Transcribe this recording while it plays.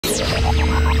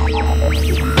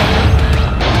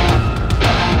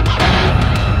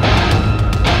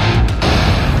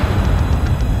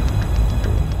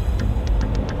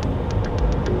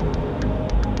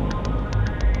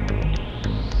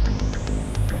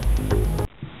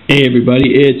Hey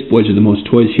everybody, it's Boys with the Most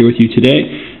Toys here with you today,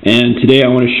 and today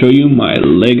I want to show you my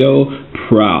Lego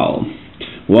Prowl.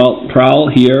 Well,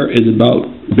 Prowl here is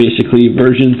about basically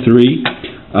version 3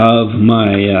 of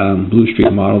my Blue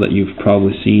Streak model that you've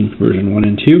probably seen, version 1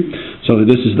 and 2. So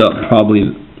this is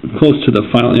probably close to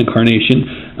the final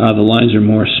incarnation. The lines are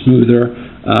more smoother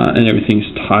and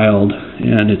everything's tiled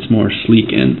and it's more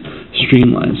sleek and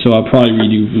streamlined. So I'll probably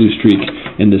redo Blue Streak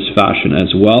in this fashion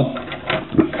as well.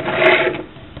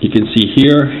 You can see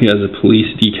here he has a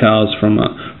police decals from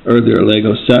an earlier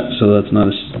Lego set, so that's not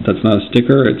a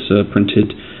sticker. It's a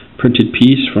printed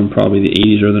piece from probably the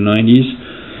 80s or the 90s.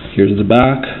 Here's the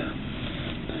back.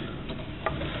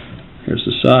 Here's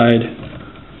the side,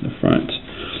 the front.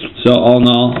 So all in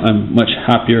all, I'm much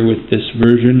happier with this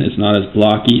version. It's not as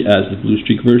blocky as the Blue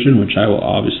Streak version, which I will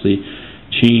obviously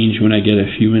change when I get a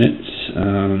few minutes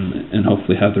and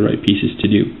hopefully have the right pieces to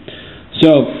do.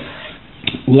 So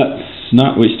let's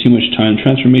not waste too much time.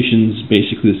 Transformation's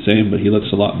basically the same, but he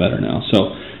looks a lot better now.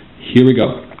 So here we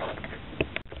go.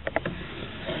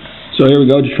 So here we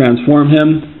go to transform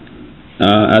him.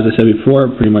 As I said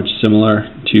before, pretty much similar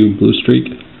to Blue Streak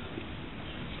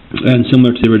and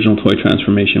similar to the original toy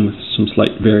transformation with some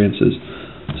slight variances.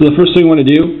 So the first thing I want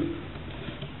to do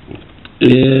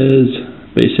is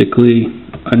basically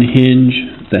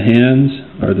unhinge the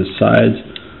hands or the sides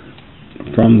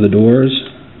from the doors.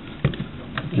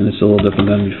 And it's a little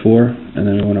different than before. And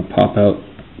then we want to pop out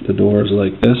the doors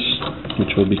like this,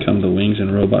 which will become the wings in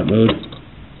robot mode.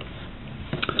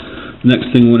 The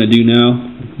next thing we want to do now,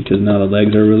 because now the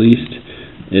legs are released,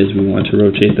 is we want to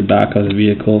rotate the back of the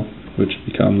vehicle, which will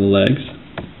become the legs.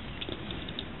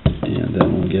 And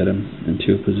then we'll get him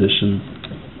into a position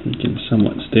he can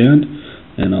somewhat stand.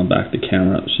 And I'll back the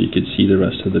camera up so you can see the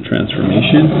rest of the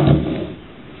transformation.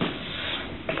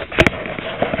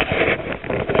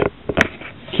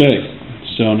 Okay,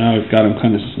 so now we've got him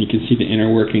you can see the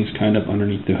inner workings kind of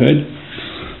underneath the hood.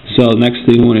 So the next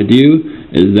thing we want to do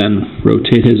is then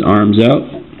rotate his arms out.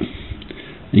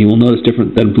 And you will notice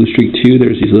different than Blue Streak 2,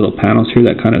 there's these little panels here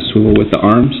that kind of swivel with the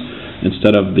arms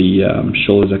instead of the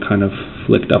shoulders that kind of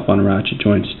flicked up on ratchet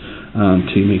joints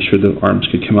to make sure the arms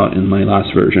could come out in my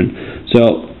last version.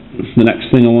 So the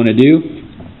next thing I want to do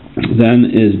then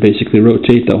is basically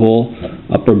rotate the whole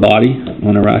upper body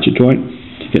on a ratchet joint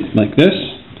to get like this.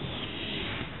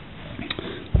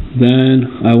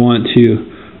 Then I want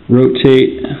to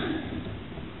rotate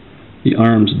the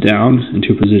arms down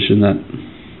into a position that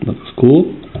looks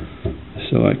cool.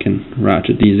 So I can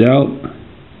ratchet these out.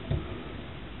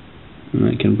 And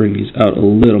I can bring these out a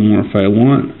little more if I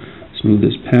want. Smooth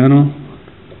this panel.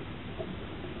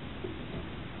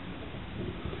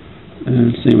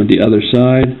 And same with the other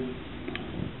side.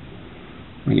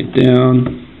 Bring it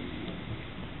down.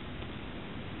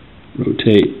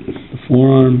 Rotate the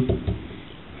forearm.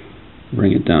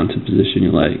 Bring it down to the position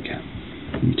you like.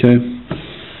 Okay,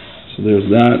 so there's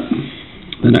that.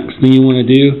 The next thing you want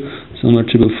to do, similar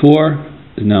to before,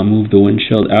 is now move the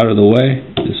windshield out of the way.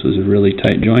 This was a really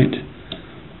tight joint.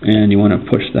 And you want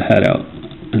to push the head out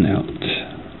and out.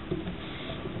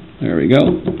 There we go.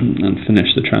 And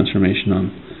finish the transformation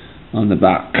on the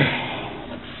back.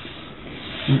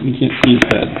 You can't see his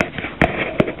head.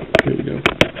 There we go.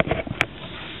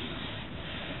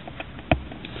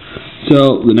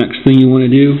 So the next thing you want to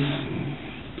do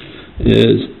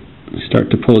is start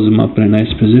to pose them up in a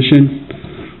nice position.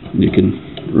 You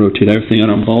can rotate everything out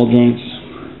on ball joints.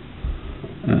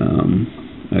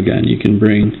 Again, you can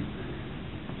bring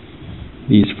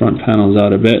these front panels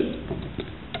out a bit.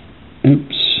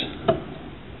 Oops.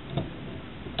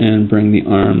 And bring the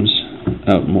arms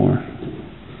out more.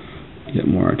 Get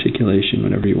more articulation,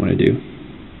 whatever you want to do.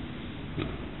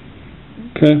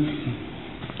 Okay.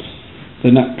 The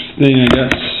next thing, I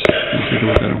guess, let's take a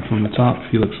look at him from the top.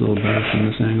 He looks a little better from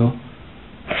this angle.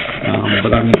 But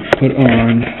I'm going to put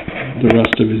on the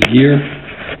rest of his gear.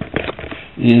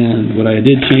 And what I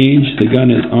did change, the gun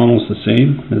is almost the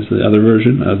same as the other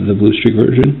version, of the Blue Streak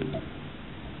version.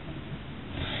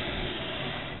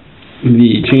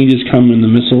 The changes come in the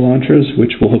missile launchers,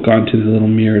 which will hook onto the little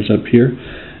mirrors up here.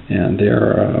 And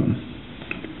they're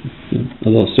a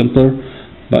little simpler,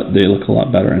 but they look a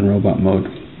lot better in robot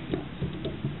mode.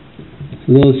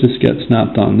 So those just get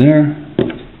snapped on there,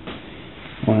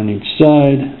 one on each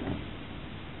side.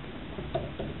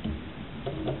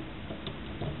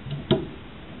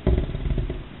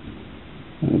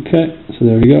 Okay, so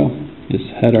there we go. Just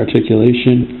head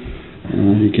articulation.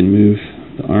 You can move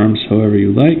the arms however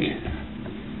you like.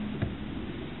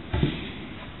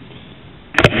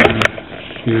 And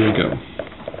here we go.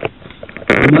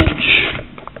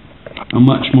 A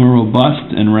much more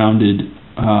robust and rounded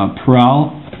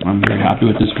Prowl I'm very happy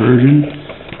with this version.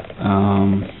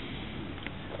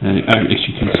 And as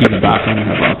you can see in the background, I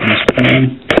have up on the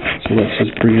screen. So let's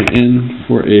just bring it in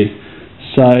for a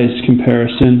size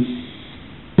comparison.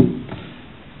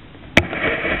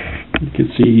 You can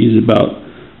see he's about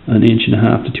 1.5 inches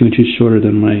to 2 inches shorter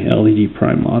than my LED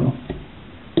Prime model.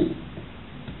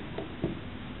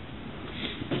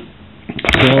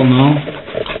 So all in all,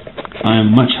 I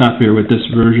am much happier with this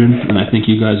version, and I think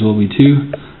you guys will be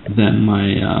too, than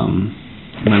my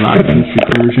last industry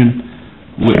version,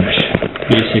 which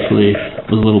basically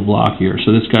was a little blockier.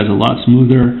 So this guy's a lot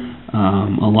smoother,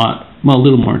 a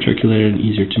little more articulated, and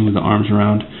easier to move the arms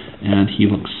around, and he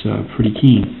looks pretty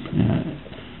keen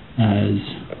as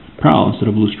Prowl instead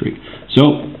of Blue Streak.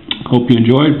 So, hope you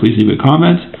enjoyed. Please leave a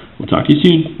comment. We'll talk to you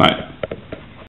soon. Bye.